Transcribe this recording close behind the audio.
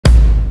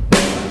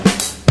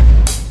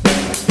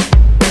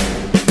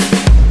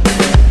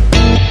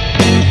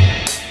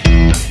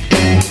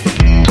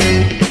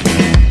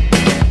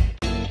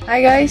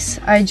Hi guys,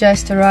 I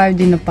just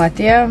arrived in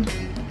Opatija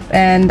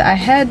and I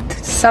had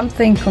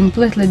something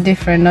completely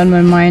different on my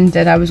mind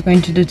that I was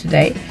going to do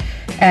today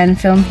and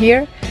film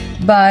here,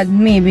 but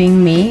me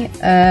being me,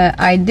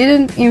 I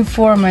didn't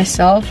inform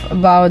myself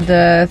about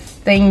the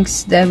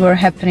things that were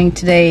happening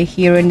today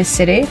here in the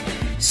city.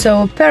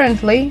 So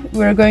apparently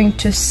we're going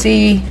to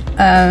see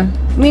a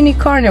mini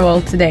carnival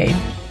today.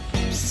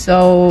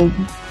 So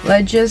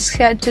let's just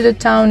head to the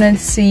town and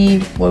see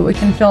what we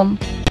can film.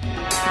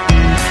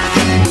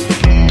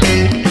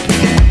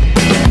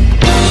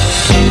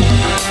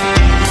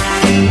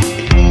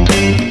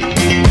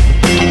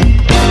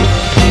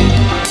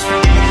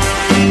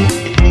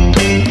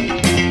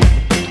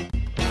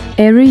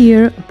 Every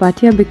year,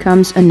 Opatija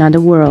becomes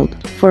another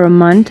world. For a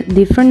month,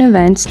 different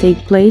events take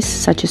place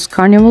such as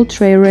Carnival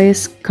Trail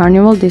Race,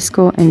 Carnival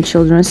Disco and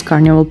Children's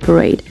Carnival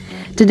Parade.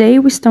 Today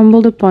we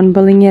stumbled upon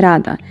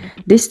Balinjerada.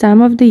 This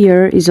time of the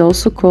year is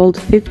also called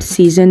 5th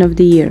season of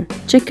the year.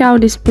 Check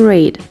out this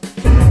parade.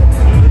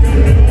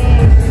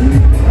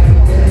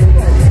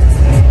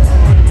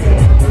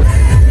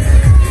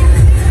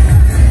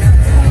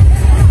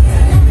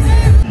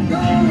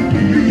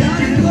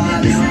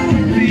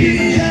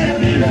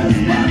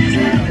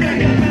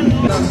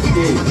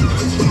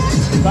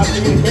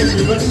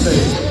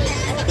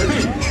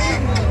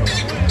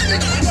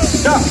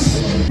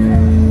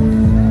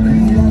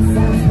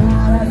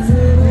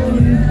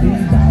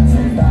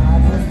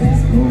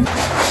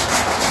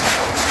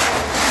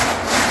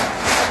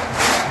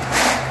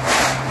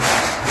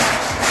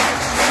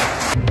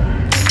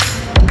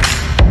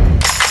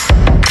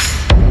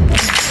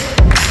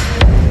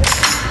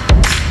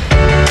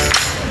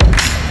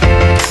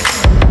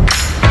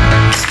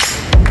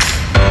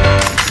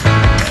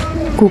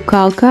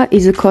 Kukalka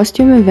is a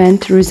costume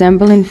event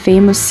resembling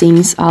famous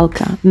scene's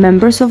Alka.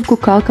 Members of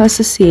Kukalka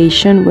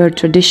Association wear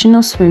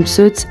traditional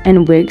swimsuits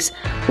and wigs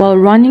while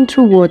running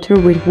through water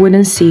with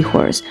wooden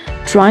seahorse,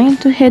 trying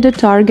to hit a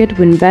target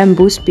with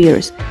bamboo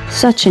spears.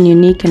 Such an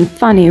unique and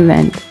funny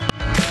event.